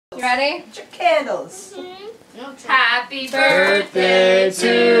Ready? Trick candles. Happy Birthday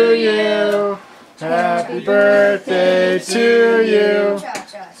to you. Happy birthday to you.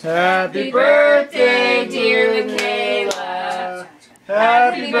 Happy birthday, dear Michaela.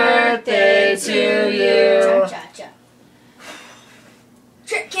 Happy birthday to you.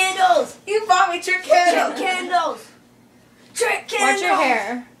 Trick candles. You bought me trick candles. Trick candles. Trick candles. Watch your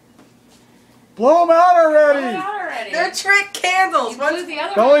hair. Blow them out already. Already. They're trick candles. What's the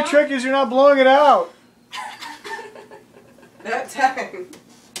other The only trick is you're not blowing it out. That time.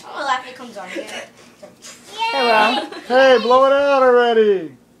 Oh, laugh it comes on again. Hello. Hey, blow it out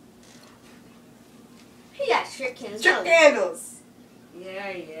already. He got trick candles. Trick candles.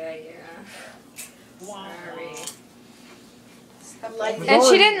 Yeah. Sorry. And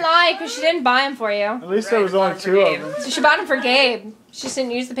she didn't lie because she didn't buy them for you. At least there was only 2 of them. So she bought them for Gabe. She just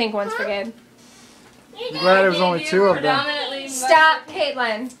didn't use the pink ones for Gabe. I'm glad there was only 2 of them. Stop,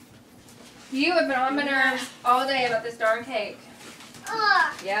 Caitlin. You have been on my nerves all day about this darn cake.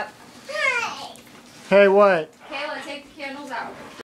 Yep. Hey, what?